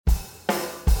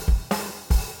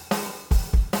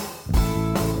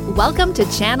Welcome to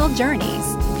Channel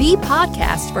Journeys, the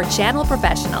podcast for channel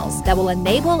professionals that will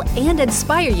enable and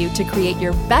inspire you to create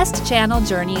your best channel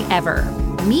journey ever.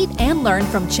 Meet and learn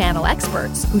from channel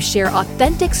experts who share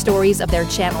authentic stories of their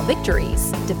channel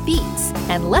victories, defeats,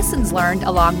 and lessons learned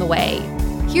along the way.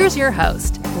 Here's your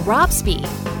host, Rob Spee,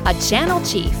 a channel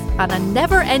chief on a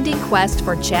never-ending quest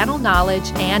for channel knowledge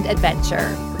and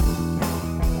adventure.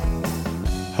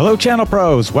 Hello, Channel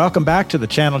Pros. Welcome back to the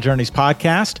Channel Journeys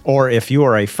podcast. Or if you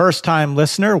are a first-time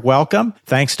listener, welcome.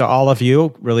 Thanks to all of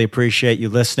you. Really appreciate you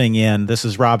listening in. This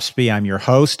is Rob Spee. I'm your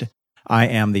host. I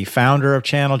am the founder of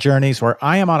Channel Journeys, where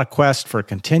I am on a quest for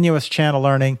continuous channel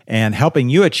learning and helping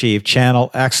you achieve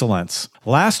channel excellence.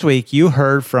 Last week, you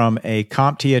heard from a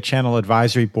CompTIA Channel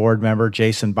Advisory Board member,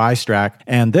 Jason Bystrak,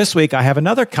 and this week, I have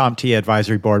another CompTIA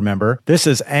Advisory Board member. This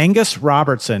is Angus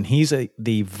Robertson. He's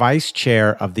the Vice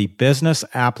Chair of the Business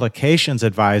Applications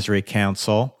Advisory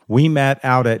Council. We met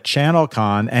out at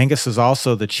ChannelCon. Angus is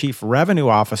also the Chief Revenue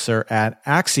Officer at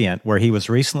Axient, where he was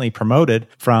recently promoted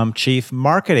from Chief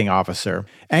Marketing Officer.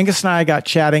 Angus and I got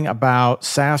chatting about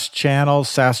SaaS channels,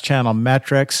 SaaS channel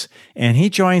metrics, and he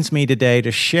joins me today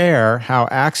to share how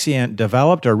Axient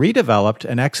developed or redeveloped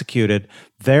and executed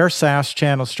their SaaS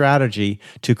channel strategy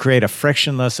to create a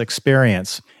frictionless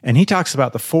experience. And he talks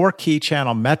about the 4 key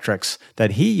channel metrics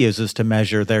that he uses to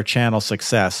measure their channel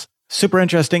success. Super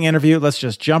interesting interview. Let's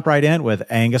just jump right in with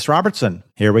Angus Robertson.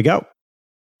 Here we go.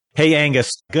 Hey,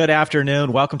 Angus. Good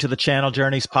afternoon. Welcome to the Channel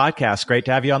Journeys podcast. Great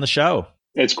to have you on the show.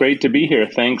 It's great to be here.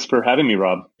 Thanks for having me,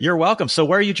 Rob. You're welcome. So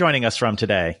where are you joining us from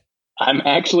today? I'm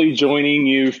actually joining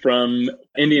you from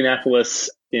Indianapolis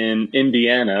in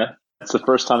Indiana. It's the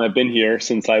first time I've been here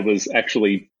since I was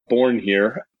actually born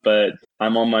here, but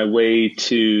I'm on my way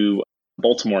to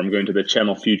Baltimore. I'm going to the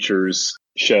Channel Futures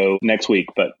show next week,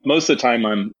 but most of the time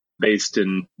I'm based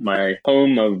in my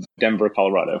home of Denver,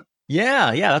 Colorado.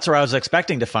 Yeah, that's where I was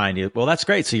expecting to find you. Well, that's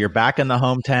great. So you're back in the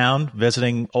hometown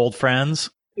visiting old friends?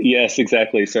 Yes,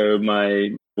 exactly. So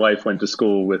my wife went to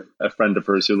school with a friend of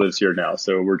hers who lives here now.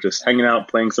 So we're just hanging out,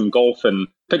 playing some golf and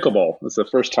pickleball. It's the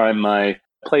first time I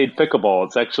played pickleball.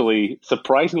 It's actually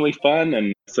surprisingly fun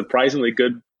and surprisingly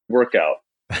good workout.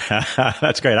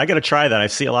 That's great. I got to try that. I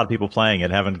see a lot of people playing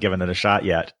it. Haven't given it a shot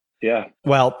yet. Yeah.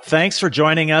 Well, thanks for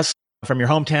joining us from your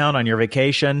hometown on your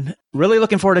vacation. Really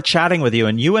looking forward to chatting with you.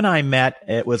 And you and I met,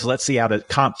 it was, out at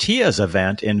CompTIA's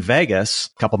event in Vegas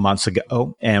a couple months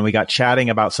ago. And we got chatting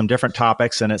about some different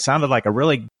topics. And it sounded like a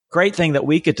really great thing that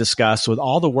we could discuss with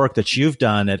all the work that you've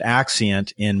done at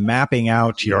Axient in mapping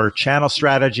out your channel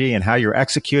strategy and how you're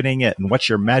executing it and what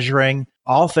you're measuring.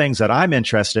 All things that I'm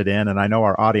interested in, and I know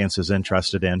our audience is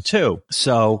interested in too.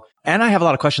 So, and I have a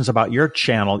lot of questions about your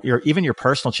channel, even your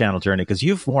personal channel journey, because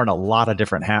you've worn a lot of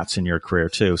different hats in your career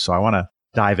too. So I want to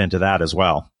dive into that as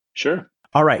well. Sure.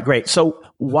 All right, great. So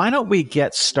why don't we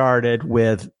get started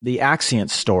with the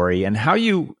Axient story and how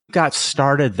you got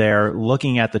started there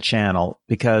looking at the channel?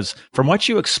 Because from what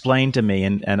you explained to me,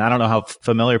 and I don't know how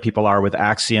familiar people are with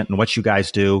Axient and what you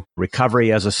guys do,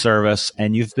 recovery as a service,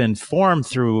 and you've been formed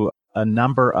through a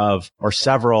number of or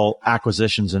several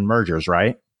acquisitions and mergers,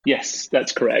 right? Yes,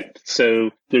 that's correct.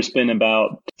 So there's been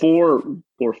about 4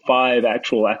 or 5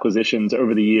 actual acquisitions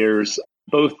over the years.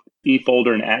 Both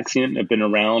eFolder and Axient have been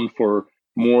around for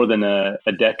more than a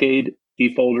decade.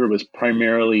 eFolder was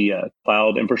primarily a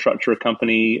cloud infrastructure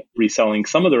company reselling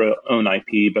some of their own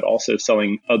IP, but also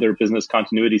selling other business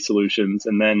continuity solutions.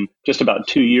 And then just about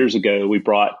 2 years ago, we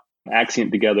brought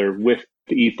Axient together with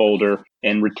the eFolder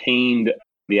and retained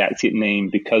the Axient name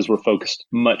because we're focused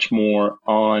much more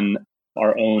on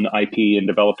our own IP and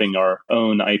developing our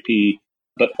own IP,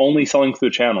 but only selling through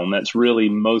the channel. And that's really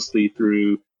mostly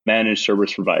through managed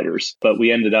service providers. But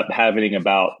we ended up having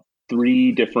about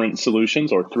 3 different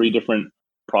solutions or 3 different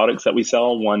products that we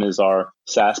sell. One is our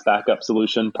SaaS backup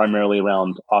solution, primarily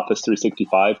around Office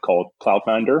 365 called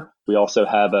CloudFinder. We also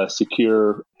have a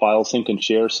secure file sync and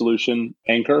share solution,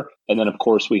 Anchor. And then, of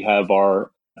course, we have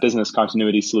our business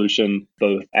continuity solution,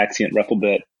 both Axient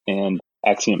RepLibit and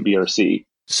Axient BRC.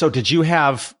 So did you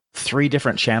have 3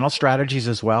 different channel strategies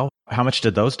as well? How much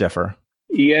did those differ?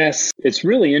 Yes, it's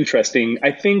really interesting.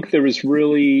 I think there was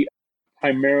really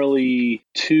primarily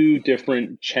 2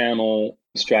 different channel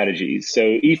strategies. So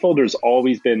eFolder's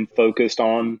always been focused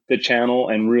on the channel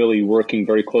and really working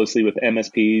very closely with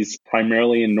MSPs,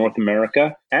 primarily in North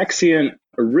America. Axient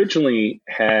originally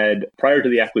had, prior to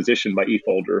the acquisition by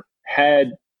eFolder,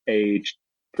 had a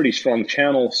pretty strong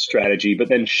channel strategy, but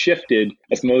then shifted,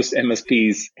 as most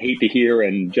MSPs hate to hear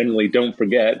and generally don't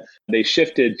forget, they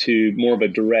shifted to more of a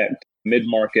direct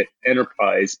mid-market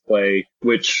enterprise play,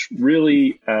 which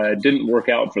really didn't work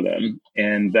out for them.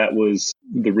 And that was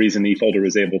the reason eFolder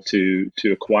was able to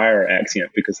acquire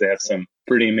Axient, because they have some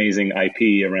pretty amazing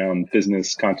IP around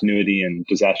business continuity and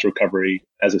disaster recovery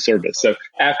as a service. So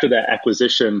after that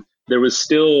acquisition, there was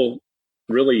still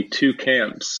really two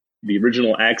camps, the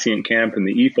original Axient camp and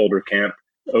the eFolder camp.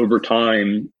 Over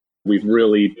time, we've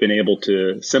really been able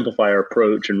to simplify our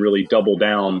approach and really double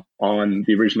down on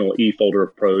the original eFolder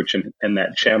approach and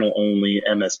that channel-only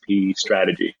MSP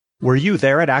strategy. Were you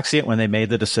there at Axient when they made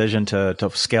the decision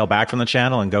to scale back from the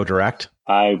channel and go direct?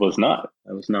 I was not.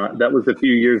 That was a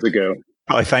few years ago.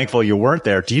 Probably thankful you weren't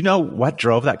there. Do you know what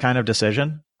drove that kind of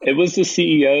decision? It was the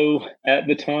CEO at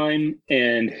the time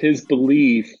and his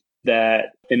belief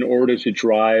that in order to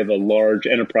drive a large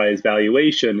enterprise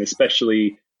valuation,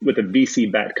 especially with a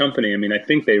VC-backed company, I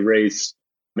think they raised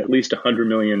at least $100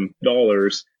 million,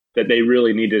 that they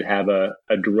really needed to have a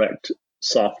direct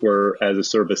software as a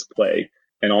service play.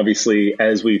 And obviously,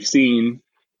 as we've seen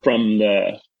from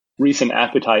the recent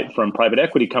appetite from private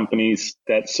equity companies,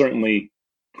 that certainly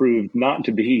proved not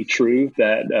to be true,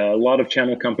 that a lot of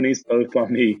channel companies, both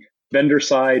on the vendor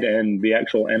side and the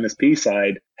actual MSP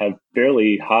side, have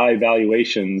fairly high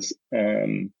valuations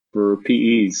for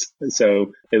PEs.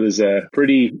 So it was a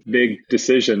pretty big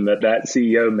decision that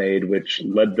CEO made, which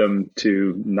led them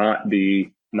to not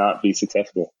be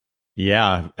successful.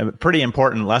 Yeah, a pretty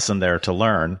important lesson there to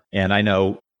learn. And I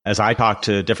know as I talk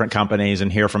to different companies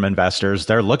and hear from investors,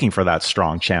 they're looking for that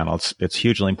strong channel. It's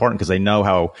hugely important because they know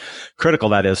how critical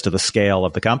that is to the scale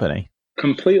of the company.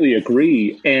 Completely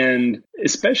agree. And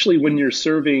especially when you're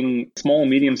serving small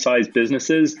and medium-sized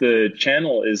businesses, the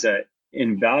channel is an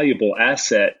invaluable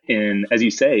asset in, as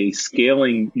you say,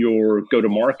 scaling your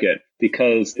go-to-market,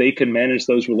 because they can manage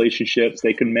those relationships,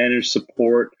 they can manage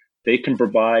support, they can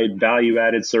provide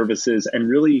value-added services and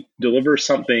really deliver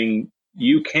something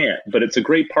you can't. But it's a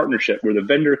great partnership where the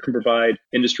vendor can provide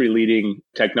industry-leading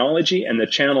technology and the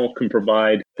channel can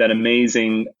provide that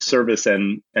amazing service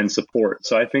and support.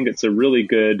 So I think it's a really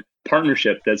good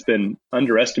partnership that's been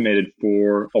underestimated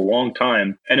for a long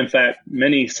time. And in fact,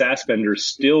 many SaaS vendors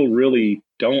still really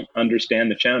don't understand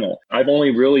the channel. I've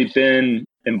only really been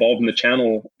involved in the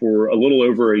channel for a little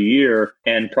over a year.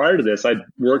 And prior to this, I'd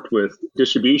worked with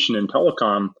distribution and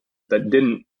telecom that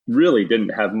didn't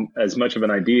have as much of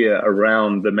an idea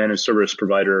around the managed service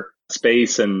provider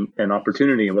space and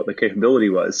opportunity and what the capability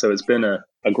was. So it's been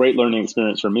a great learning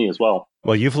experience for me as well.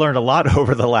 Well, you've learned a lot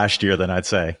over the last year, then, I'd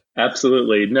say.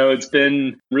 Absolutely. No, it's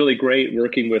been really great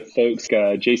working with folks,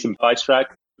 Jason Feistrak,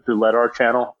 who led our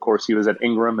channel. Of course, he was at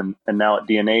Ingram and now at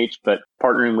D&H, but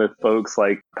partnering with folks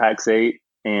like Pax8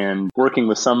 and working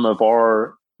with some of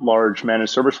our large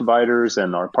managed service providers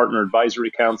and our partner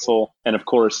advisory council. And of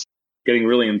course, getting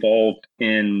really involved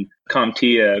in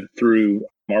CompTIA through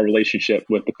our relationship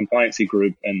with the Compliancy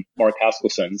Group and Mark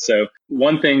Haskelson. So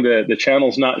one thing that the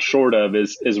channel's not short of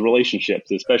is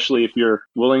relationships, especially if you're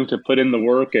willing to put in the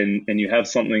work and you have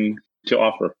something to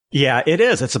offer. Yeah, it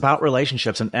is. It's about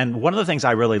relationships. And one of the things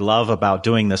I really love about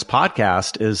doing this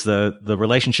podcast is the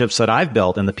relationships that I've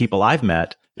built and the people I've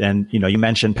met. And, you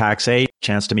mentioned Pax8,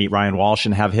 chance to meet Ryan Walsh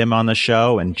and have him on the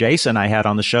show. And Jason, I had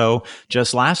on the show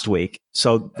just last week.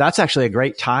 So that's actually a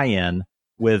great tie-in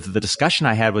with the discussion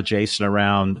I had with Jason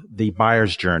around the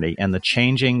buyer's journey and the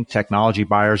changing technology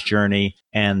buyer's journey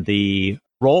and the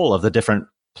role of the different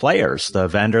players, the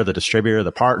vendor, the distributor,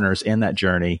 the partners in that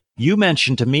journey. You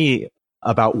mentioned to me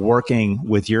about working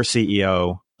with your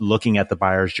CEO, looking at the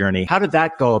buyer's journey. How did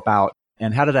that go about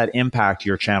and how did that impact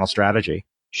your channel strategy?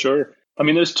 Sure.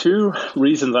 There's two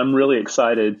reasons I'm really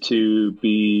excited to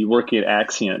be working at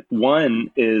Axient.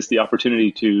 One is the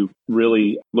opportunity to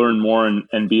really learn more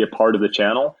and be a part of the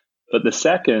channel. But the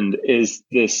second is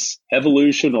this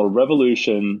evolution or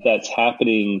revolution that's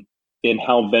happening in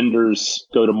how vendors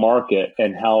go to market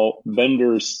and how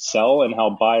vendors sell and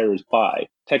how buyers buy.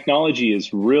 Technology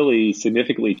is really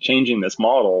significantly changing this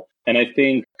model. And I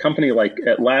think a company like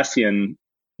Atlassian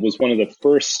was one of the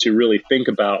first to really think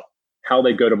about how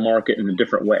they go to market in a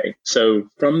different way. So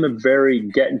from the very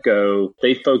get-go,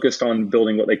 they focused on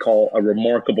building what they call a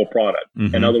remarkable product.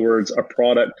 Mm-hmm. In other words, a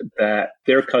product that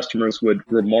their customers would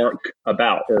remark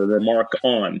about or remark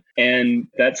on. And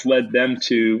that's led them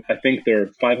to, I think they're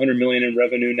 $500 million in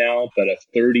revenue now, but a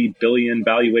 $30 billion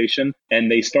valuation. And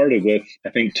they started with,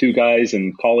 I think, two guys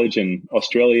in college in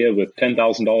Australia with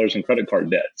 $10,000 in credit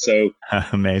card debt. So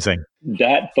amazing.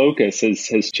 That focus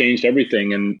has changed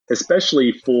everything, and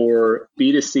especially for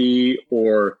B2C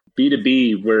or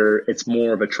B2B, where it's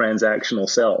more of a transactional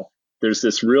sell. there's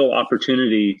this real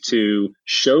opportunity to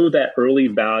show that early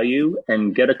value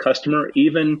and get a customer,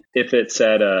 even if it's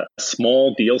at a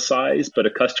small deal size, but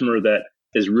a customer that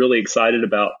is really excited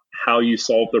about how you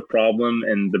solve their problem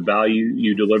and the value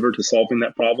you deliver to solving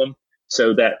that problem.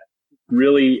 So that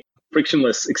really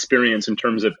frictionless experience in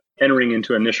terms of entering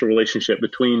into an initial relationship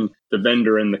between the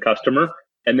vendor and the customer.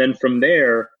 And then from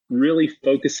there, really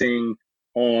focusing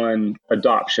on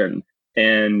adoption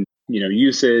and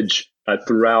usage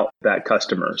throughout that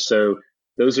customer. So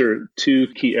those are two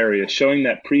key areas, showing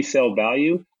that pre-sale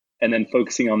value and then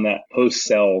focusing on that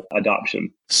post-sale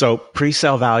adoption. So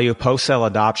pre-sale value, post-sale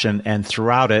adoption, and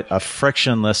throughout it, a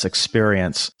frictionless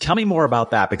experience. Tell me more about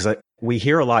that, because we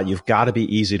hear a lot, you've got to be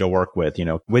easy to work with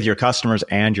your customers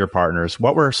and your partners.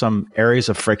 What were some areas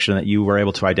of friction that you were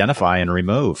able to identify and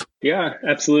remove? Yeah,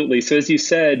 absolutely. So as you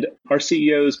said, our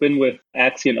CEO has been with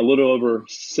Axient a little over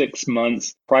 6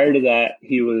 months. Prior to that,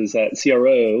 he was at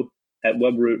CRO at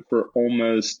Webroot for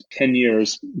almost 10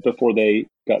 years before they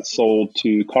got sold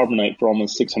to Carbonite for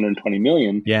almost $620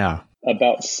 million. Yeah.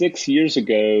 About 6 years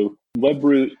ago,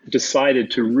 Webroot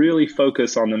decided to really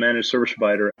focus on the managed service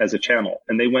provider as a channel.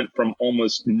 And they went from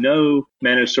almost no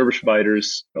managed service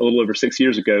providers a little over 6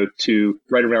 years ago to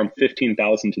right around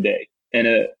 15,000 today.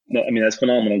 And that's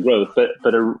phenomenal growth.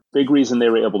 But a big reason they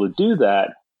were able to do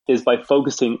that is by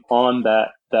focusing on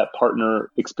that partner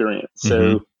experience.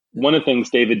 So one of the things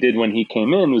David did when he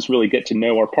came in was really get to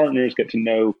know our partners, get to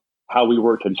know how we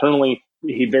worked internally.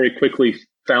 He very quickly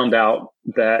found out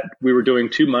that we were doing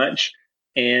too much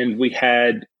and we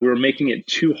were making it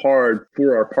too hard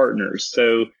for our partners.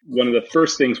 So one of the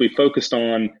first things we focused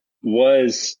on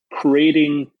was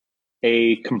creating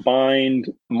a combined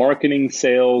marketing,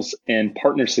 sales, and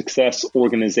partner success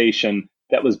organization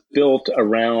that was built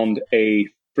around a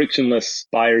frictionless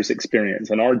buyer's experience.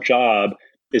 And our job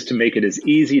is to make it as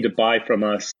easy to buy from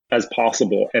us as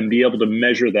possible and be able to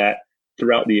measure that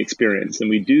throughout the experience. And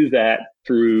we do that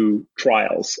through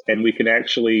trials, and we can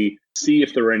actually see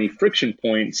if there are any friction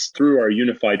points through our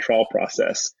unified trial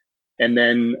process. And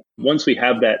then once we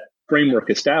have that framework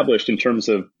established in terms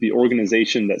of the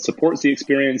organization that supports the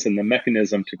experience and the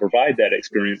mechanism to provide that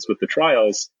experience with the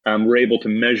trials, we're able to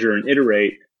measure and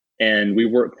iterate. And we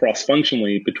work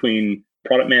cross-functionally between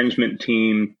product management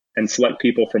team and select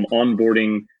people from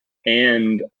onboarding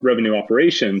and revenue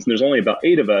operations. And there's only about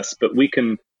 8 of us, but we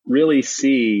can really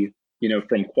see,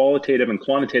 from qualitative and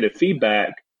quantitative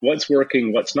feedback, what's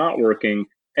working, what's not working.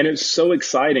 And it's so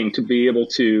exciting to be able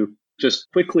to just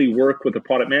quickly work with the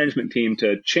product management team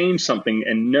to change something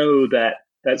and know that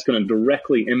that's going to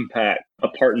directly impact a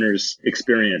partner's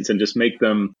experience and just make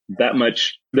them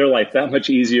their life that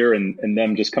much easier and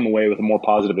them just come away with a more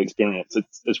positive experience.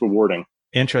 It's rewarding.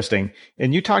 Interesting.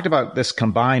 And you talked about this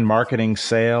combined marketing,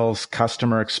 sales,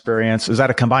 customer experience. Is that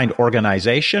a combined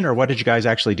organization, or what did you guys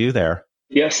actually do there?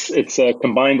 Yes, it's a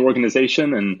combined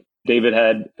organization, and David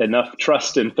had enough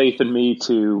trust and faith in me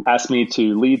to ask me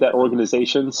to lead that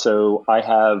organization. So I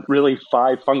have really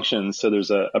 5 functions. So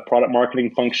there's a product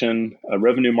marketing function, a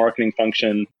revenue marketing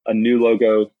function, a new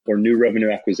logo or new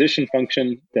revenue acquisition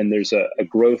function. Then there's a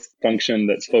growth function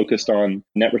that's focused on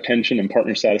net retention and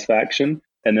partner satisfaction.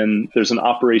 And then there's an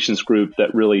operations group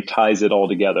that really ties it all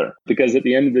together. Because at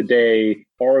the end of the day,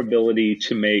 our ability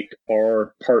to make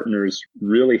our partners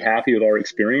really happy with our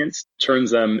experience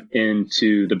turns them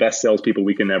into the best salespeople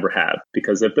we can ever have.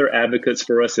 Because if they're advocates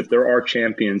for us, if they're our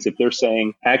champions, if they're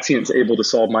saying Axient's able to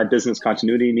solve my business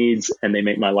continuity needs and they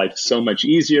make my life so much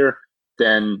easier,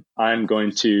 then I'm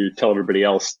going to tell everybody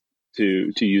else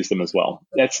to use them as well.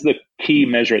 That's the key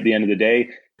measure at the end of the day,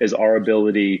 is our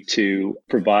ability to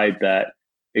provide that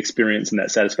experience and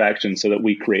that satisfaction so that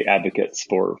we create advocates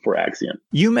for Axient.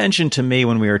 You mentioned to me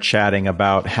when we were chatting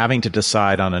about having to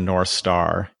decide on a North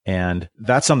Star. And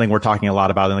that's something we're talking a lot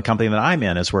about in the company that I'm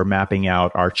in, as we're mapping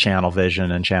out our channel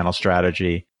vision and channel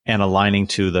strategy and aligning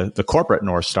to the corporate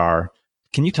North Star.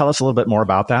 Can you tell us a little bit more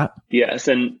about that? Yes.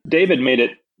 And David made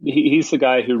it, he's the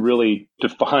guy who really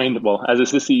defined as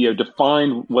a CEO,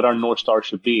 defined what our North Star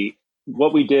should be.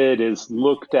 What we did is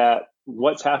looked at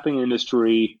what's happening in the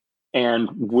industry and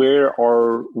where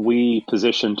are we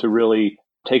positioned to really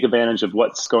take advantage of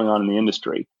what's going on in the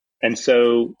industry. And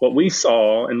so what we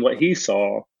saw and what he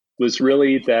saw was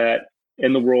really that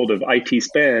in the world of IT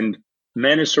spend,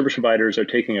 managed service providers are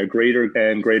taking a greater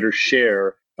and greater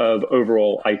share of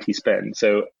overall IT spend.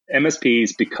 So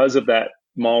MSPs, because of that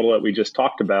model that we just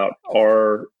talked about,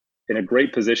 are in a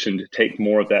great position to take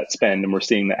more of that spend. And we're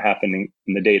seeing that happening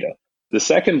in the data. The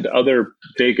second other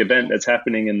big event that's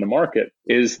happening in the market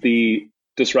is the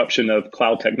disruption of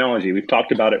cloud technology. We've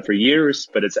talked about it for years,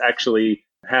 but it's actually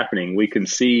happening. We can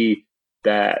see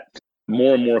that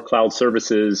more and more cloud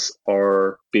services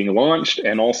are being launched,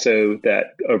 and also that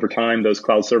over time, those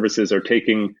cloud services are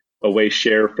taking away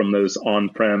share from those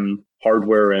on-prem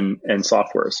hardware and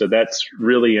software. So that's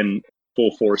really in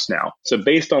full force now. So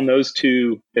based on those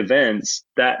two events,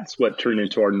 that's what turned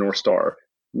into our North Star.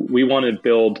 We want to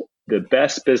build the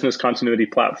best business continuity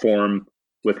platform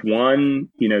with one,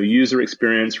 user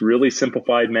experience, really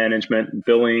simplified management,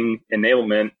 billing,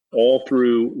 enablement, all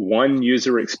through one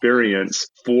user experience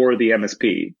for the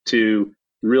MSP to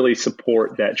really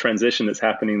support that transition that's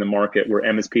happening in the market where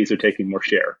MSPs are taking more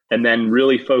share. And then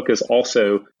really focus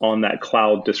also on that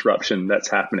cloud disruption that's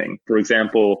happening. For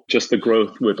example, just the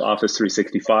growth with Office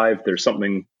 365, there's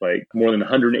something like more than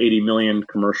 180 million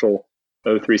commercial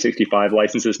O365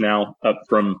 licenses now, up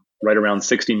from right around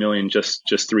 60 million just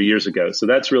 3 years ago. So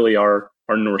that's really our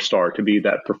North Star, to be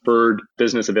that preferred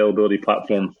business availability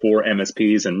platform for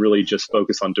MSPs and really just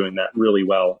focus on doing that really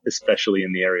well, especially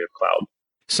in the area of cloud.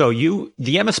 So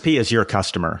the MSP is your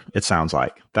customer, it sounds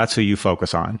like. That's who you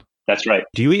focus on. That's right.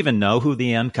 Do you even know who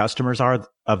the end customers are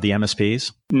of the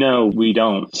MSPs? No, we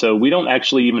don't. So we don't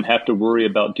actually even have to worry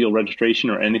about deal registration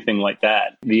or anything like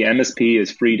that. The MSP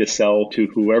is free to sell to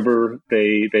whoever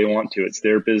they want to. It's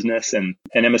their business. And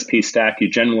an MSP stack, you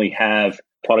generally have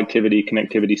productivity,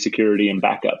 connectivity, security, and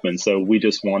backup. And so we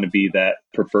just want to be that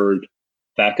preferred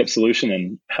backup solution.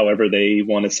 And however they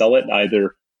want to sell it,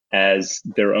 either as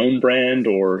their own brand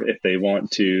or if they want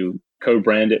to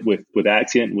co-brand it with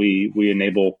Axient, we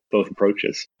enable both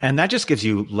approaches. And that just gives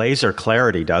you laser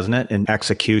clarity, doesn't it, in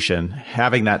execution,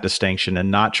 having that distinction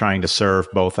and not trying to serve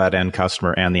both that end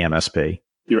customer and the MSP.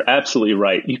 You're absolutely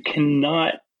right. You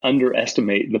cannot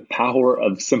underestimate the power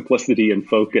of simplicity and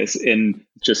focus in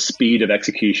just speed of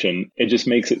execution. It just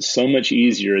makes it so much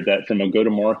easier that from a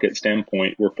go-to-market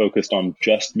standpoint, we're focused on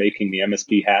just making the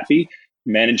MSP happy,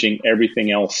 managing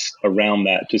everything else around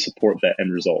that to support that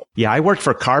end result. Yeah, I worked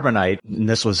for Carbonite, and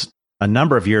this was a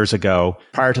number of years ago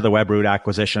prior to the Webroot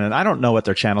acquisition. And I don't know what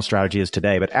their channel strategy is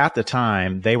today, but at the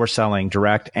time they were selling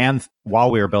direct and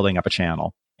while we were building up a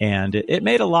channel. And it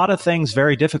made a lot of things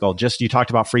very difficult. Just you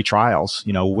talked about free trials,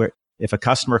 if a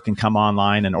customer can come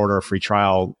online and order a free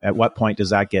trial, at what point does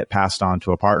that get passed on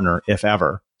to a partner, if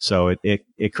ever? So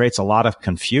it creates a lot of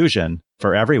confusion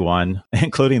for everyone,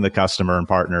 including the customer and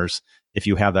partners, if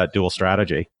you have that dual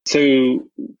strategy. So,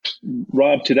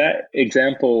 Rob, to that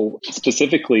example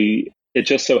specifically, it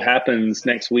just so happens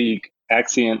next week,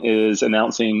 Axient is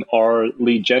announcing our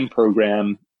lead gen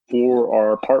program for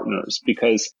our partners,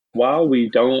 because while we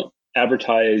don't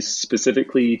advertise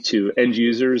specifically to end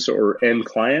users or end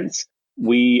clients,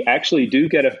 we actually do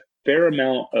get a fair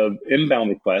amount of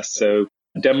inbound requests. So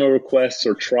demo requests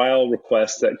or trial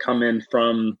requests that come in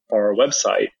from our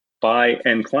website by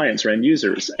end clients or end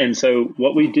users. And so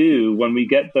what we do when we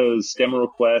get those demo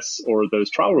requests or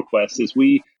those trial requests is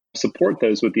we support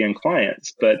those with the end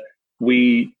clients. But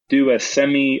we do a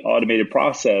semi-automated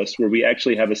process where we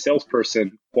actually have a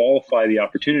salesperson qualify the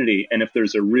opportunity. And if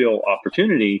there's a real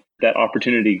opportunity, that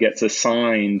opportunity gets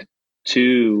assigned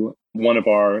to one of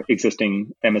our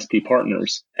existing MSP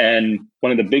partners. And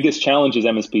one of the biggest challenges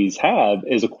MSPs have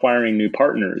is acquiring new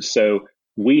partners. So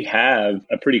we have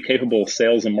a pretty capable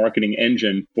sales and marketing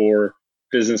engine for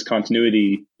business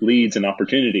continuity leads and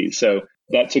opportunities. So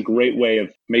that's a great way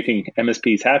of making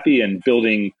MSPs happy and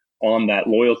building on that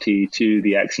loyalty to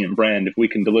the Axient brand if we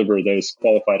can deliver those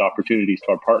qualified opportunities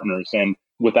to our partners. And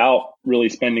without really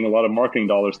spending a lot of marketing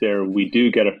dollars there, we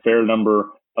do get a fair number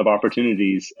of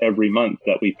opportunities every month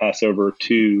that we pass over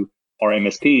to our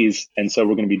MSPs. And so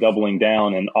we're going to be doubling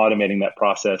down and automating that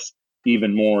process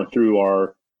even more through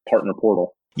our partner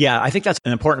portal. Yeah, I think that's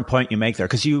an important point you make there,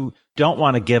 because you don't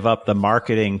want to give up the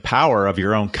marketing power of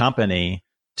your own company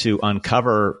to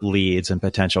uncover leads and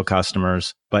potential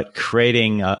customers, but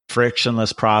creating a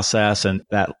frictionless process and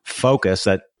that focus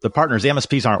that the partners, the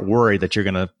MSPs, aren't worried that you're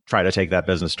going to try to take that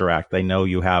business direct. They know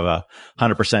you have a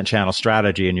 100% channel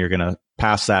strategy and you're going to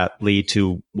pass that lead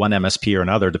to one MSP or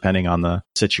another, depending on the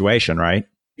situation, right?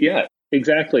 Yeah,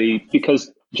 exactly.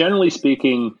 Because generally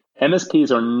speaking, MSPs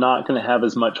are not going to have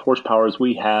as much horsepower as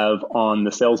we have on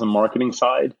the sales and marketing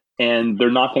side. And they're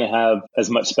not going to have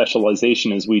as much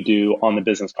specialization as we do on the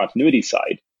business continuity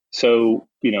side. So,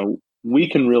 we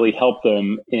can really help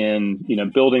them in,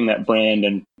 building that brand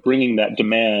and bringing that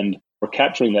demand or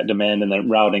capturing that demand and then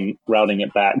routing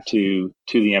it back to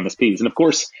the MSPs. And of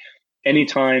course,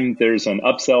 anytime there's an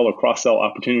upsell or cross-sell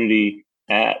opportunity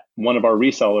at one of our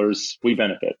resellers, we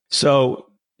benefit. So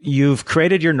you've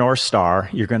created your North Star.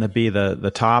 You're going to be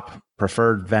the top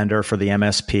preferred vendor for the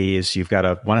MSPs. You've got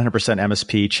a 100%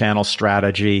 MSP channel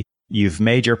strategy. You've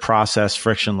made your process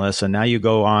frictionless, and now you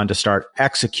go on to start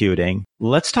executing.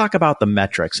 Let's talk about the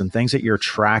metrics and things that you're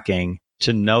tracking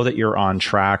to know that you're on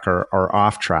track or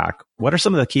off track. What are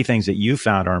some of the key things that you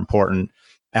found are important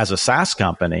as a SaaS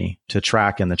company to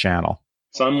track in the channel?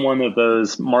 So I'm one of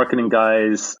those marketing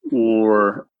guys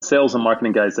or sales and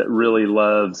marketing guys that really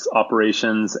loves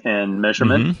operations and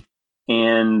measurement.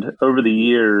 And over the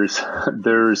years,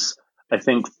 there's, I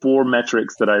think, 4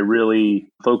 metrics that I really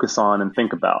focus on and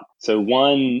think about. So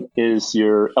one is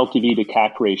your LTV to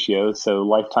CAC ratio, so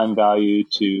lifetime value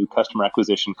to customer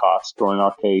acquisition cost, or in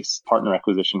our case, partner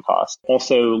acquisition cost.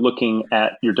 Also looking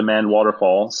at your demand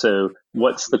waterfall. So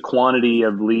what's the quantity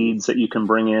of leads that you can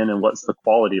bring in and what's the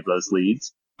quality of those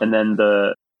leads? And then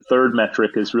the third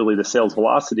metric is really the sales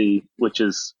velocity, which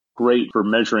is great for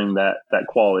measuring that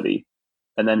quality.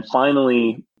 And then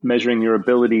finally, measuring your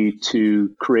ability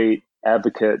to create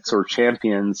advocates or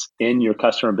champions in your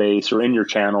customer base or in your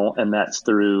channel, and that's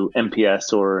through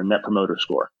NPS or Net Promoter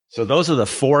Score. So those are the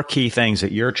 4 key things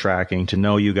that you're tracking to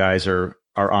know you guys are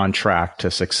on track to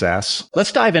success.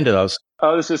 Let's dive into those.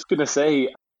 I was just going to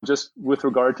say, just with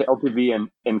regard to LTV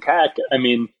and CAC, I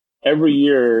mean, every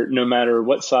year, no matter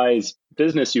what size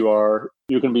business you are,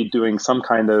 you're going to be doing some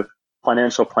kind of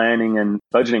financial planning and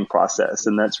budgeting process.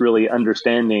 And that's really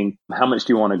understanding how much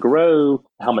do you want to grow?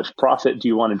 How much profit do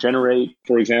you want to generate?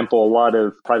 For example, a lot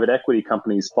of private equity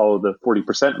companies follow the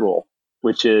 40% rule,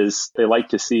 which is they like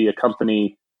to see a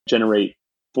company generate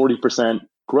 40%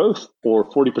 growth or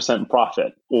 40%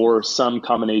 profit or some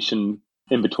combination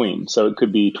in between. So it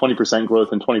could be 20%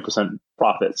 growth and 20%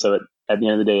 profit. So at the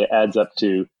end of the day, it adds up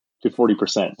to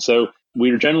 40%. So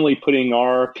we're generally putting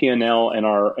our P&L and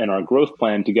our growth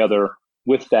plan together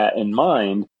with that in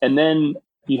mind. And then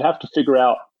you have to figure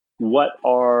out what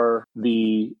are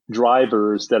the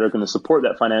drivers that are going to support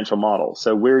that financial model.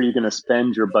 So where are you going to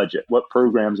spend your budget? What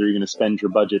programs are you going to spend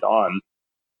your budget on?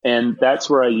 And that's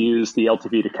where I use the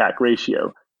LTV to CAC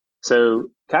ratio. So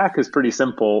CAC is pretty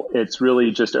simple. It's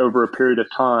really just over a period of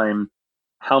time,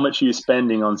 how much are you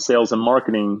spending on sales and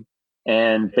marketing?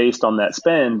 And based on that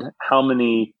spend, how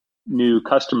many new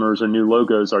customers or new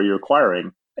logos are you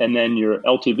acquiring? And then your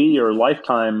LTV or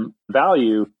lifetime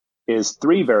value is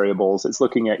 3 variables. It's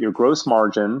looking at your gross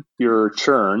margin, your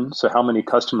churn, so how many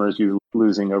customers you're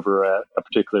losing over a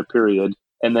particular period,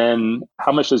 and then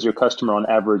how much does your customer on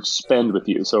average spend with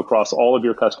you? So across all of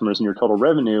your customers and your total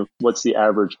revenue, what's the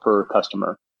average per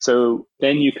customer? So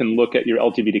then you can look at your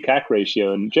LTV to CAC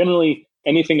ratio, and generally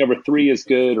anything over 3 is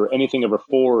good, or anything over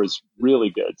 4 is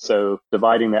really good. So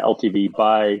dividing the LTV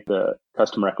by the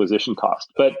customer acquisition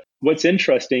cost. But what's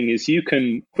interesting is you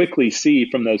can quickly see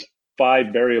from those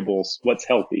 5 variables what's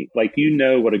healthy. Like, you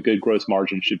know what a good gross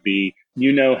margin should be.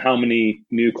 You know how many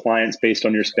new clients based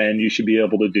on your spend you should be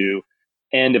able to do.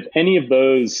 And if any of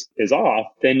those is off,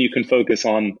 then you can focus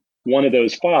on one of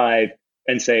those 5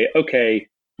 and say, okay,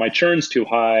 my churn's too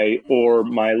high, or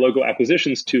my logo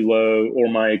acquisition's too low, or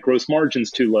my gross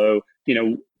margin's too low. You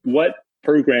know, what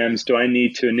programs do I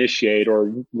need to initiate,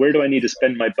 or where do I need to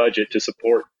spend my budget to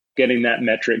support getting that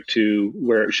metric to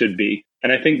where it should be?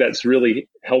 And I think that's really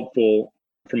helpful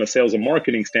from a sales and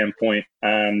marketing standpoint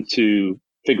to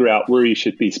figure out where you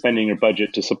should be spending your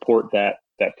budget to support that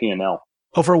P&L.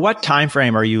 Over what time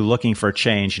frame are you looking for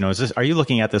change? You know, are you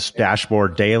looking at this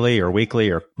dashboard daily or weekly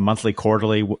or monthly,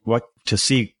 quarterly? What to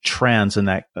see trends in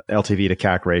that LTV to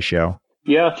CAC ratio?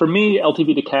 Yeah, for me,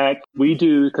 LTV to CAC, we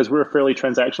do, because we're a fairly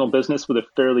transactional business with a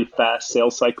fairly fast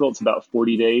sales cycle. It's about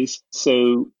 40 days.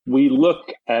 So we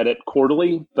look at it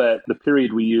quarterly, but the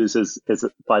period we use is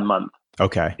by month.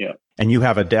 Okay. Yeah. And you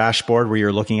have a dashboard where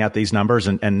you're looking at these numbers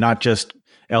and not just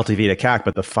LTV to CAC,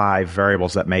 but the 5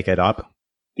 variables that make it up?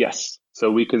 Yes. So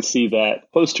we can see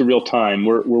that close to real time.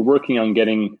 We're working on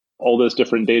getting all those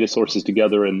different data sources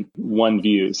together in one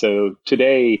view. So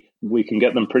today we can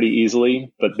get them pretty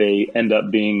easily, but they end up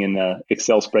being in an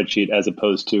Excel spreadsheet as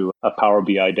opposed to a Power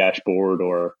BI dashboard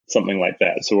or something like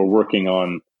that. So we're working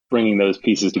on bringing those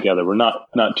pieces together. We're not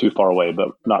too far away, but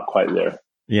not quite there.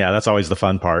 Yeah, that's always the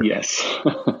fun part. Yes.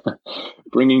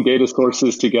 Bringing data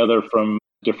sources together from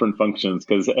different functions,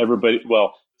 because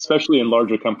especially in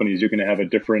larger companies, you're going to have a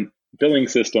different billing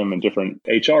system and different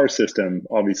HR system,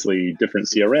 obviously different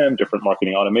CRM, different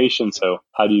marketing automation. So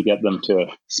how do you get them to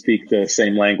speak the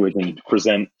same language and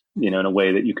present, in a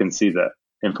way that you can see the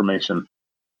information?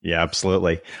 Yeah,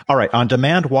 absolutely. All right. On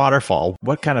demand waterfall,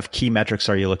 what kind of key metrics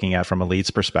are you looking at from a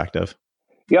leads perspective?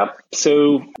 Yep.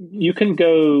 So you can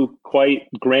go quite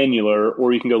granular,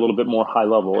 or you can go a little bit more high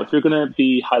level. If you're going to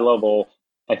be high level,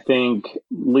 I think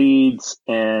leads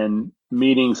and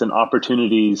meetings and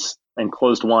opportunities and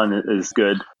closed one is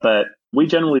good. But we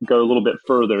generally go a little bit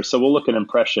further. So we'll look at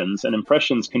impressions, and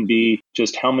impressions can be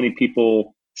just how many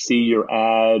people see your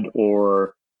ad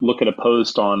or look at a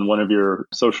post on one of your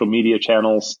social media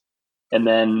channels, and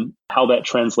then how that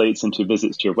translates into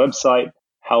visits to your website,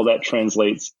 how that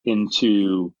translates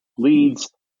into leads.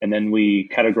 And then we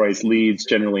categorize leads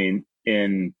generally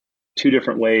in two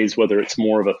different ways, whether it's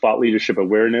more of a thought leadership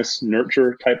awareness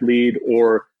nurture type lead,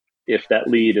 or if that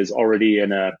lead is already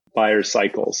in a buyer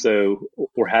cycle,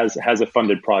 or has a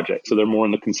funded project. So they're more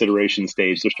in the consideration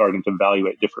stage. They're starting to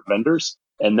evaluate different vendors.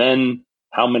 And then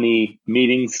how many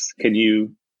meetings can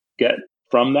you get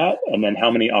from that? And then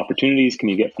how many opportunities can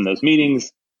you get from those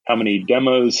meetings? How many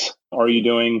demos are you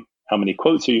doing? How many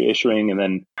quotes are you issuing? And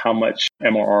then how much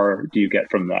MRR do you get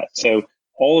from that? So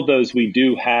all of those we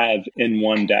do have in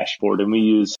one dashboard, and we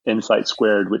use Insight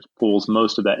Squared, which pulls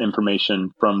most of that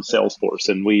information from Salesforce.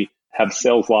 And we have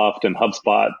SalesLoft and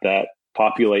HubSpot that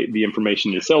populate the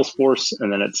information to Salesforce,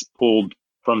 and then it's pulled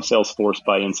from Salesforce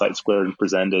by Insight Squared and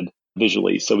presented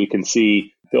visually. So we can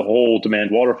see the whole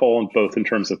demand waterfall, both in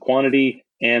terms of quantity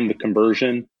and the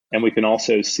conversion. And we can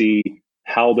also see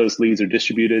how those leads are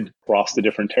distributed across the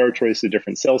different territories, the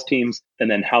different sales teams, and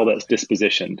then how that's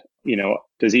dispositioned.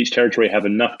 Does each territory have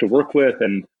enough to work with,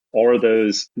 and are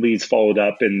those leads followed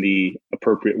up in the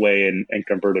appropriate way and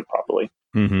converted properly?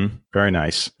 Mm-hmm. Very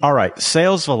nice. All right.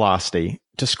 Sales velocity.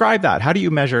 Describe that. How do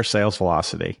you measure sales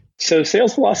velocity? So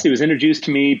sales velocity was introduced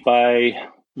to me by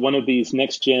one of these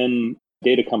next-gen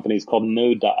data companies called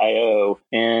Node.io,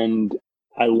 and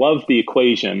I love the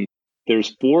equation.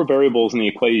 There's 4 variables in the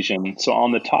equation. So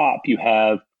on the top, you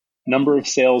have number of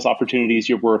sales opportunities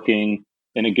you're working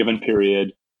in a given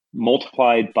period,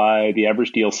 multiplied by the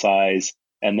average deal size,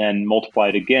 and then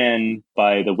multiplied again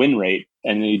by the win rate.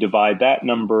 And then you divide that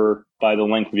number by the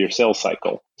length of your sales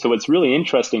cycle. So what's really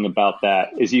interesting about that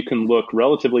is you can look,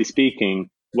 relatively speaking,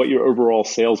 what your overall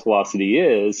sales velocity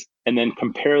is, and then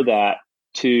compare that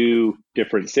to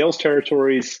different sales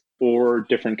territories or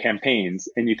different campaigns.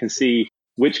 And you can see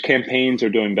which campaigns are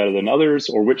doing better than others,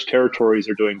 or which territories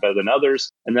are doing better than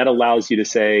others. And that allows you to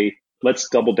say, let's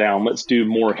double down, let's do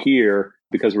more here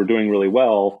because we're doing really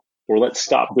well, or let's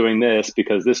stop doing this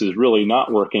because this is really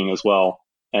not working as well.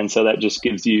 And so that just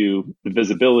gives you the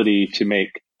visibility to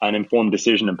make an informed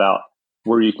decision about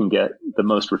where you can get the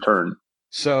most return.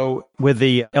 So with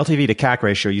the LTV to CAC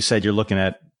ratio, you said you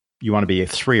want to be a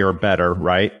 3 or better,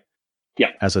 right? Yeah.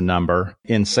 As a number.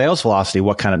 In sales velocity,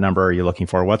 what kind of number are you looking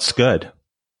for? What's good?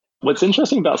 What's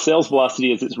interesting about sales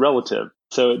velocity is it's relative.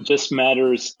 So it just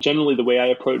matters. Generally, the way I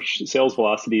approach sales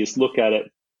velocity is look at it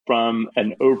from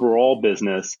an overall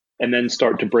business and then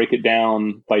start to break it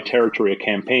down by territory or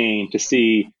campaign to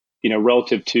see,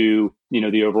 relative to,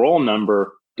 the overall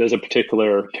number, does a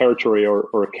particular territory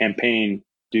or a campaign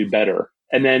do better?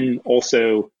 And then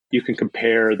also you can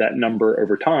compare that number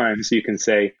over time. So you can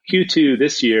say Q2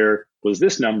 this year was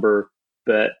this number,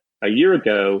 but a year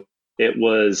ago it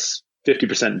was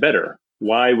 50% better.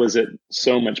 Why was it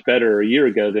so much better a year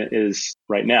ago than it is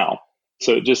right now?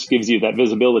 So it just gives you that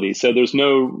visibility. So there's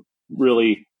no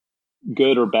really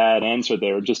good or bad answer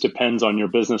there. It just depends on your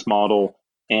business model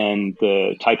and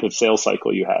the type of sales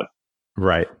cycle you have.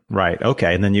 Right.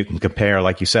 Okay. And then you can compare,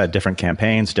 like you said, different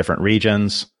campaigns, different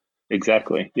regions.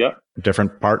 Exactly. Yep.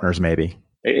 Different partners, maybe.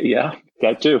 Yeah,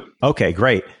 that too. Okay,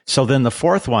 great. So then the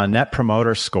fourth one, Net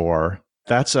Promoter Score,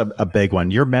 that's a big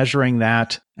one. You're measuring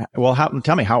that. Well,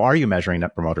 tell me, how are you measuring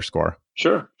Net Promoter Score?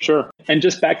 Sure. And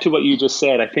just back to what you just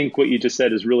said, I think what you just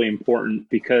said is really important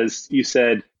because you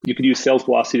said you could use sales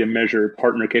velocity to measure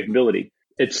partner capability.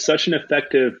 It's such an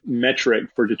effective metric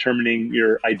for determining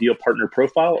your ideal partner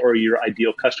profile or your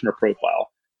ideal customer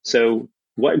profile. So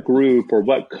what group or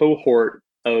what cohort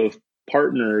of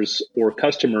partners or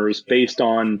customers based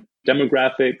on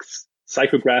demographics,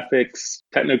 psychographics,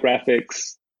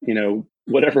 technographics,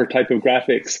 whatever type of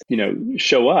graphics,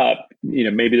 show up,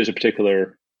 maybe there's a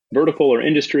particular vertical or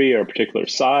industry or a particular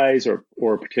size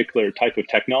or a particular type of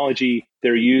technology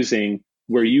they're using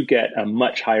where you get a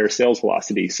much higher sales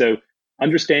velocity. So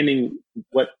understanding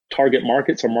what target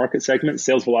markets or market segments,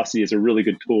 sales velocity is a really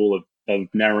good tool of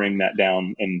narrowing that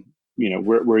down and,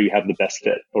 where you have the best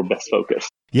fit or best focus.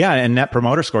 Yeah. And Net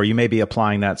Promoter Score, you may be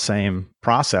applying that same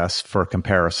process for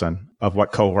comparison of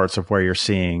what cohorts of where you're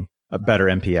seeing a better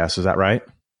NPS. Is that right?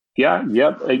 Yeah.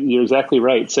 Yep. You're exactly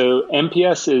right. So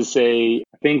NPS is I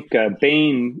think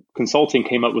Bain Consulting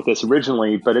came up with this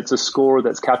originally, but it's a score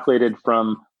that's calculated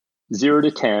from 0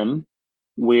 to 10,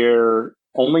 where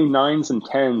only 9s and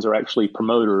 10s are actually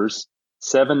promoters,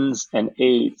 7s and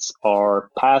 8s are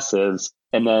passives,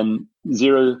 and then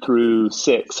 0 through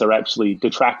 6 are actually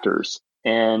detractors.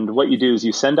 And what you do is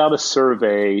you send out a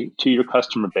survey to your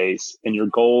customer base, and your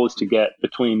goal is to get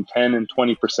between 10 and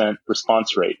 20%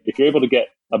 response rate. If you're able to get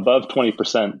above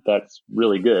 20%, that's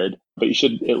really good, but you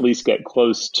should at least get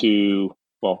close to,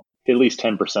 well, at least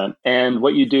 10%. And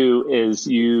what you do is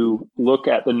you look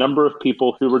at the number of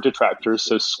people who were detractors,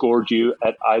 so scored you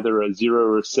at either a 0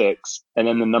 or a 6, and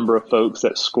then the number of folks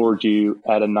that scored you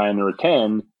at a 9 or a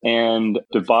 10, and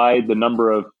divide the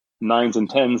number of 9s and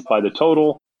 10s by the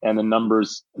total, and the number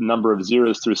of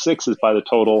 0s through 6s by the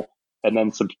total, and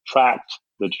then subtract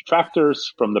the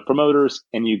detractors from the promoters,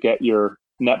 and you get your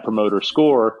net promoter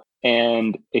score.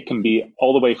 And it can be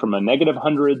all the way from a negative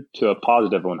 100 to a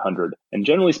positive 100. And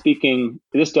generally speaking,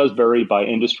 this does vary by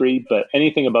industry, but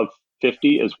anything above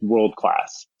 50 is world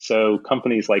class. So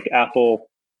companies like Apple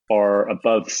are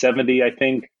above 70, I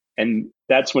think. And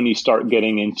that's when you start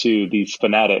getting into these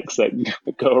fanatics that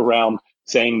go around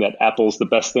saying that Apple's the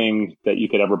best thing that you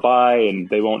could ever buy, and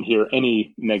they won't hear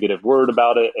any negative word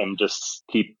about it and just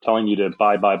keep telling you to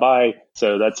buy.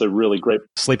 So that's a really great.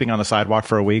 Sleeping on the sidewalk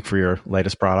for a week for your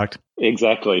latest product.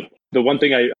 Exactly. The one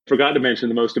thing I forgot to mention,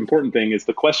 the most important thing, is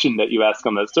the question that you ask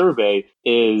on that survey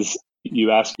is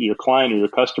you ask your client or your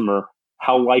customer,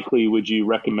 how likely would you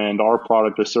recommend our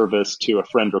product or service to a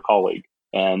friend or colleague?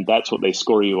 And that's what they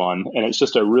score you on. And it's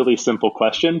just a really simple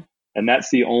question. And that's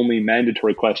the only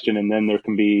mandatory question. And then there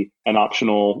can be an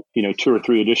optional, 2 or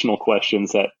 3 additional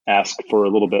questions that ask for a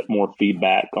little bit more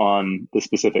feedback on the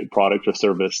specific product or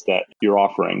service that you're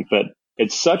offering. But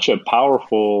it's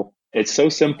it's so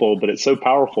simple, but it's so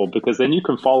powerful, because then you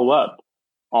can follow up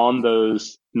on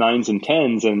those 9s and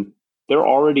 10s, and they're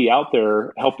already out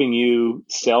there helping you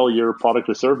sell your product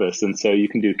or service. And so you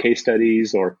can do case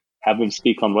studies or have them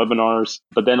speak on webinars,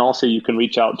 but then also you can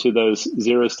reach out to those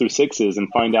 0s through 6s and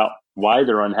find out why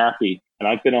they're unhappy. And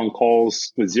I've been on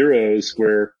calls with 0s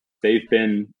where they've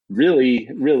been really,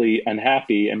 really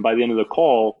unhappy. And by the end of the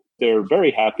call, they're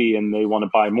very happy and they want to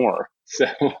buy more. So,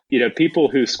 people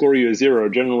who score you a 0 are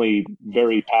generally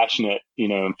very passionate,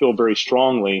 and feel very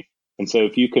strongly. And so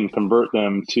if you can convert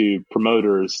them to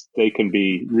promoters, they can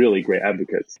be really great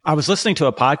advocates. I was listening to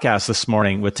a podcast this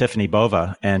morning with Tiffany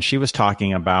Bova, and she was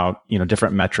talking about,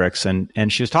 different metrics, and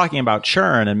she was talking about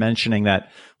churn and mentioning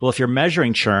that, well, if you're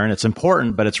measuring churn, it's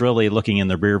important, but it's really looking in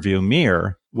the rearview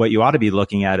mirror. What you ought to be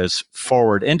looking at is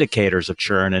forward indicators of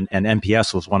churn, and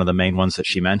NPS was one of the main ones that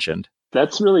she mentioned.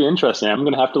 That's really interesting. I'm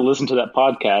going to have to listen to that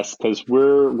podcast, because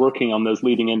we're working on those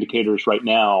leading indicators right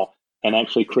now, and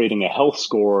actually creating a health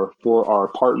score for our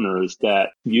partners that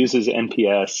uses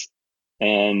NPS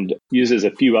and uses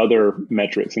a few other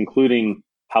metrics, including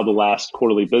how the last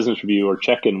quarterly business review or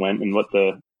check-in went and what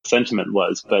the sentiment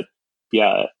was. But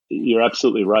yeah, you're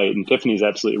absolutely right. And Tiffany's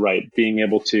absolutely right. Being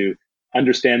able to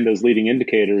understand those leading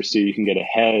indicators so you can get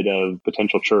ahead of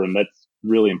potential churn, that's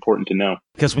really important to know.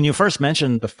 Because when you first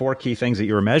mentioned the 4 key things that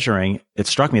you were measuring, it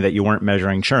struck me that you weren't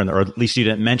measuring churn, or at least you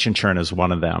didn't mention churn as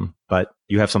one of them, but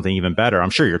you have something even better.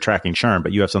 I'm sure you're tracking churn,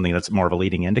 but you have something that's more of a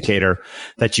leading indicator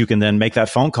that you can then make that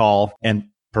phone call and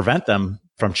prevent them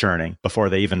from churning before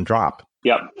they even drop.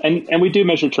 Yeah. And we do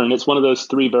measure churn. It's one of those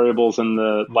 3 variables in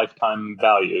the lifetime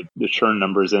value, the churn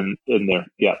numbers in there.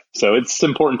 Yeah. So it's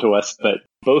important to us, but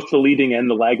both the leading and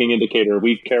the lagging indicator,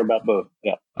 we care about both.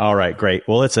 Yeah. All right, great.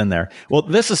 Well, it's in there. Well,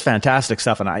 this is fantastic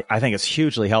stuff. And I think it's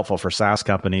hugely helpful for SaaS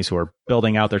companies who are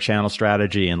building out their channel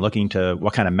strategy and looking to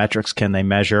what kind of metrics can they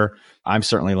measure. I'm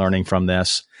certainly learning from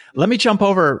this. Let me jump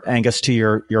over, Angus, to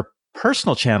your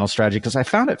personal channel strategy, because I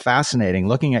found it fascinating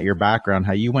looking at your background,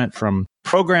 how you went from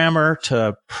programmer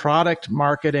to product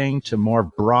marketing to more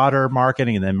broader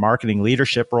marketing and then marketing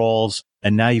leadership roles.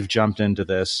 And now you've jumped into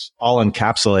this all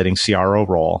encapsulating CRO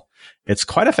role. It's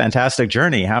quite a fantastic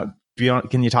journey.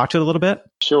 Can you talk to it a little bit?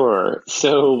 Sure.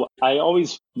 So I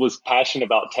always was passionate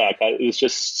about tech. It was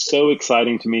just so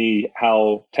exciting to me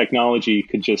how technology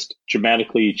could just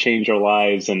dramatically change our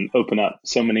lives and open up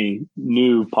so many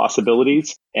new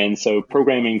possibilities. And so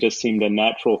programming just seemed a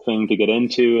natural thing to get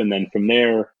into. And then from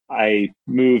there, I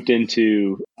moved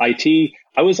into IT.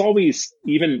 I was always,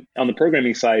 even on the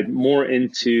programming side, more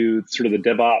into sort of the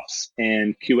DevOps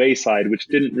and QA side, which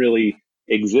didn't really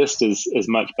exist as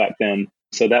much back then.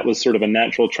 So that was sort of a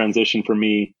natural transition for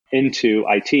me into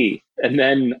IT. And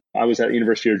then I was at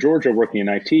University of Georgia working in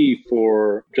IT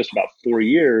for just about 4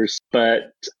 years,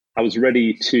 but I was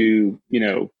ready to,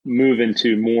 move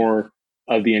into more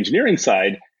of the engineering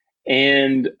side.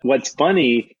 And what's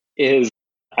funny is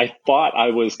I thought I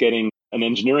was getting an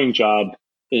engineering job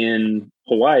in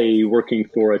Hawaii working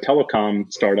for a telecom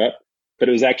startup. but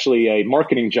it was actually a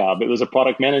marketing job. It was a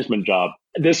product management job.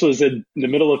 This was in the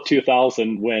middle of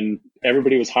 2000 when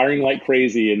everybody was hiring like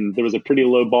crazy and there was a pretty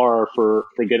low bar for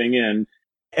getting in.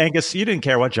 Angus, you didn't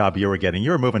care what job you were getting.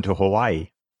 You were moving to Hawaii.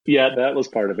 Yeah, that was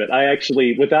part of it. I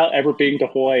actually, without ever being to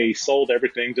Hawaii, sold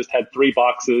everything, just had 3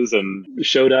 boxes and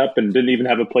showed up and didn't even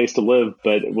have a place to live.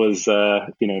 But it was,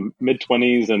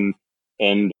 mid-20s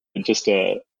and just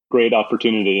a great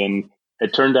opportunity. And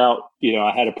it turned out,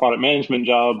 I had a product management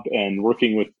job and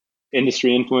working with industry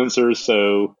influencers.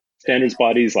 So standards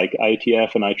bodies like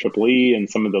IETF and IEEE and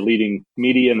some of the leading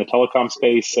media in the telecom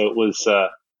space. So it was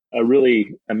a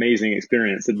really amazing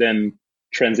experience. It then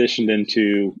transitioned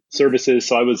into services.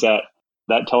 So I was at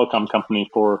that telecom company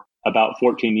for about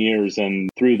 14 years. And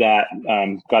through that,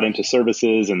 got into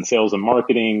services and sales and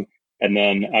marketing, and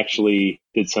then actually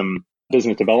did some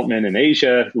business development in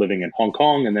Asia, living in Hong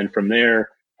Kong. And then from there,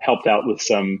 helped out with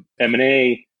some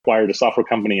M&A, acquired a software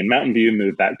company in Mountain View,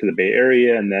 moved back to the Bay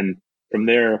Area. And then from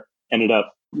there, ended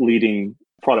up leading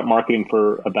product marketing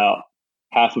for about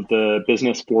half of the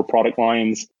business for product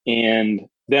lines. And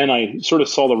then I sort of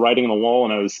saw the writing on the wall,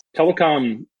 and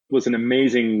telecom was an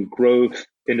amazing growth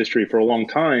industry for a long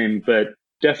time, but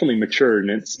definitely matured,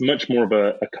 and it's much more of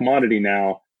a commodity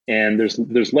now. And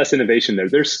there's less innovation there.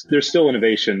 There's still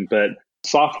innovation, but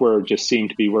software just seemed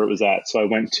to be where it was at. So I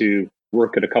went to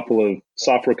work at a couple of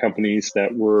software companies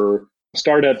that were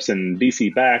startups and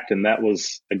VC backed, and that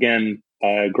was again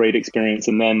a great experience.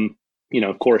 And then,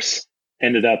 of course,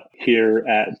 ended up here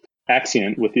at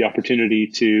Axient with the opportunity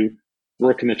to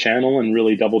work in the channel and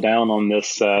really double down on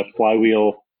this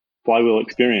flywheel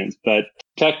experience. But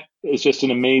tech is just an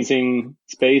amazing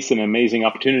space and an amazing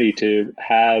opportunity to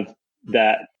have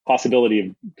that possibility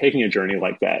of taking a journey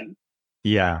like that.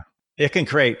 Yeah. It can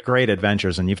create great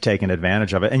adventures, and you've taken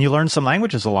advantage of it. And you learned some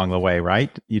languages along the way, right?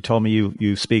 You told me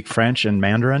you speak French and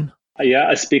Mandarin. Yeah,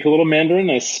 I speak a little Mandarin.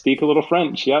 I speak a little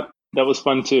French. Yep. That was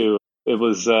fun too. It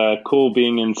was cool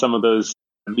being in some of those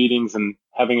meetings and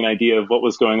having an idea of what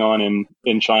was going on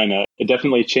in China. It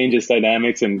definitely changes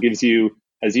dynamics and gives you,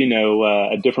 as you know,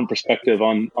 a different perspective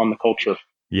on the culture.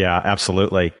 Yeah,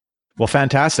 absolutely. Well,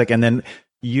 fantastic. And then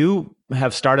you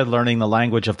have started learning the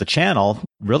language of the channel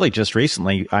really just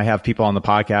recently. I have people on the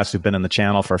podcast who've been in the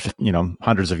channel for,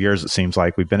 hundreds of years. It seems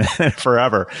like we've been in it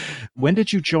forever. When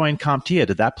did you join CompTIA?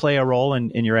 Did that play a role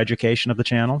in your education of the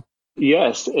channel?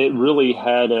 Yes, it really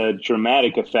had a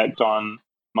dramatic effect on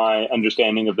my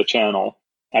understanding of the channel.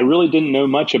 I really didn't know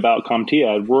much about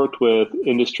CompTIA. I'd worked with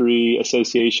industry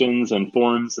associations and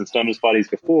forums and standards bodies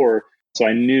before, so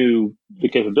I knew the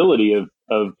capability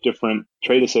of different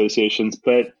trade associations.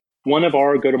 But one of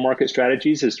our go-to-market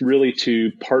strategies is really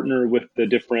to partner with the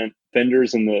different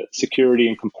vendors in the security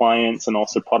and compliance and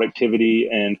also productivity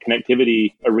and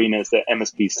connectivity arenas that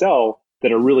MSPs sell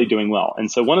that are really doing well.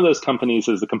 And so one of those companies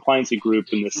is the Compliancy Group,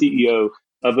 and the CEO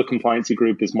of the Compliancy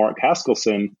Group is Mark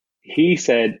Haskellson. He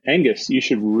said, Angus, you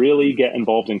should really get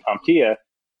involved in CompTIA.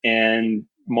 And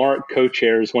Mark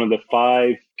co-chairs one of the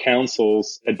 5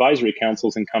 advisory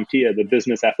councils in CompTIA, the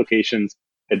Business Applications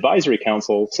Advisory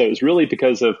Council. So it was really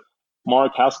because of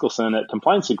Mark Haskellson at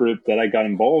Compliancy Group that I got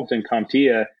involved in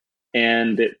CompTIA,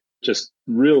 and it just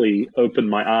really opened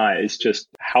my eyes just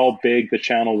how big the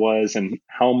channel was and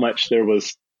how much there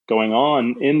was going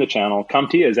on in the channel.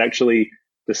 CompTIA is actually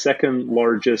the second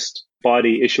largest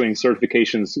body issuing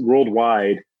certifications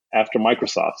worldwide after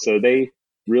Microsoft. So they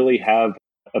really have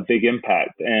a big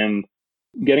impact. And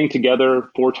getting together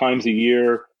 4 times a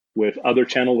year with other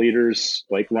channel leaders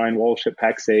like Ryan Walsh at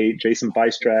Pax8, Jason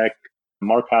Bystrak,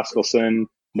 Mark Haskellson,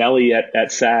 Nelly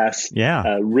at SAS,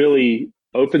 really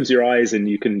opens your eyes, and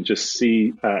you can just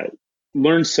see,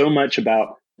 learn so much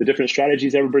about the different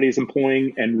strategies everybody's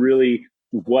employing and really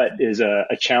what is a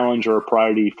challenge or a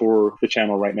priority for the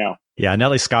channel right now. Yeah,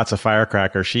 Nellie Scott's a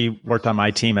firecracker. She worked on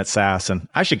my team at SAS, and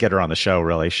I should get her on the show,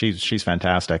 really. She's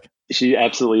fantastic. She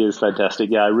absolutely is fantastic.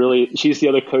 Yeah, she's the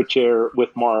other co-chair with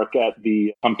Mark at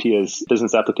the CompTIA's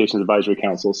Business Applications Advisory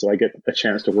Council. So I get a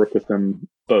chance to work with them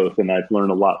both, and I've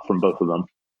learned a lot from both of them.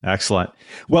 Excellent.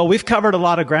 Well, we've covered a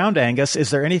lot of ground, Angus.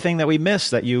 Is there anything that we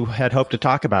missed that you had hoped to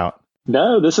talk about?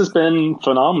 No, this has been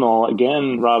phenomenal.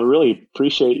 Again, Rob, I really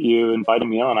appreciate you inviting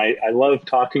me on. I love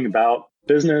talking about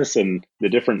business and the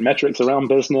different metrics around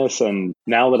business. And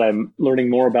now that I'm learning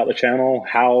more about the channel,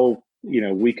 how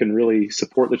we can really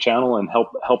support the channel and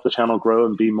help the channel grow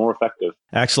and be more effective.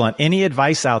 Excellent. Any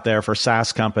advice out there for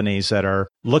SaaS companies that are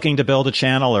looking to build a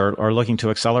channel or looking to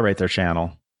accelerate their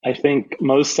channel? I think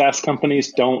most SaaS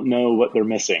companies don't know what they're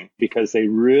missing because they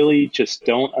really just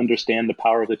don't understand the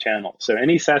power of the channel. So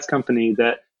any SaaS company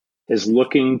that is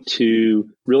looking to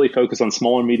really focus on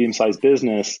small or medium-sized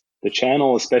business, the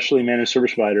channel, especially managed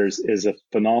service providers, is a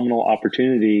phenomenal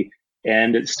opportunity,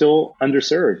 and it's still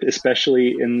underserved,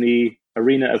 especially in the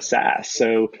arena of SaaS.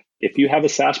 So if you have a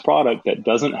SaaS product that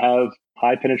doesn't have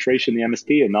high penetration in the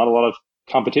MSP and not a lot of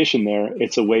competition there,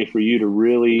 it's a way for you to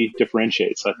really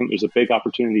differentiate. So I think there's a big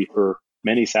opportunity for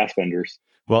many SaaS vendors.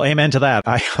 Well, amen to that.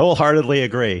 I wholeheartedly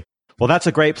agree. Well, that's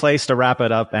a great place to wrap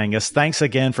it up, Angus. Thanks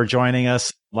again for joining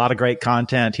us. A lot of great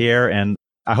content here, and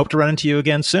I hope to run into you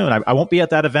again soon. I won't be at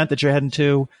that event that you're heading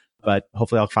to, but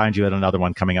hopefully I'll find you at another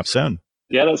one coming up soon.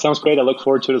 Yeah, that sounds great. I look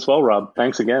forward to it as well, Rob.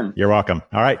 Thanks again. You're welcome.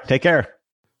 All right, take care.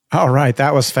 All right,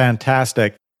 that was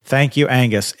fantastic. Thank you,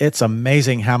 Angus. It's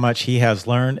amazing how much he has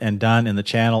learned and done in the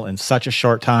channel in such a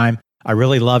short time. I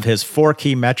really love his 4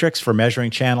 key metrics for measuring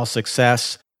channel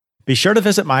success. Be sure to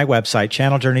visit my website,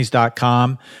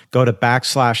 channeljourneys.com. Go to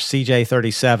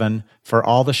 /CJ37 for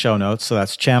all the show notes. So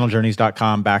that's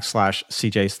channeljourneys.com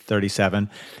 /CJ37.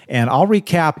 And I'll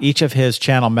recap each of his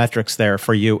channel metrics there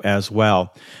for you as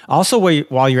well. Also,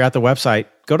 while you're at the website,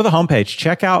 go to the homepage.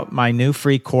 Check out my new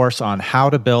free course on how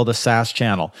to build a SaaS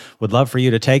channel. Would love for you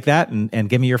to take that and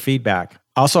give me your feedback.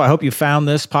 Also, I hope you found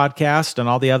this podcast and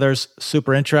all the others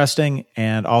super interesting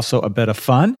and also a bit of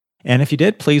fun. And if you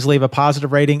did, please leave a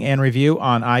positive rating and review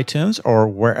on iTunes or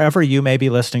wherever you may be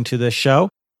listening to this show.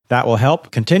 That will help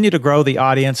continue to grow the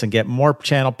audience and get more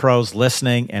channel pros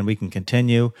listening, and we can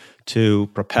continue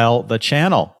to propel the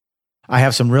channel. I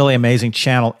have some really amazing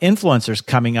channel influencers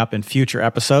coming up in future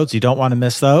episodes. You don't want to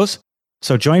miss those.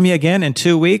 So join me again in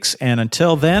 2 weeks. And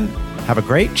until then, have a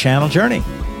great channel journey.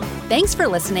 Thanks for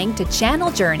listening to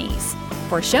Channel Journeys.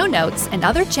 For show notes and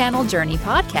other Channel Journey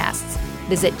podcasts,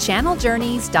 visit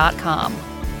channeljourneys.com.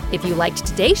 If you liked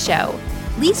today's show,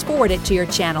 please forward it to your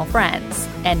channel friends.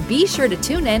 And be sure to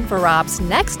tune in for Rob's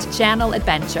next channel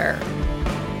adventure.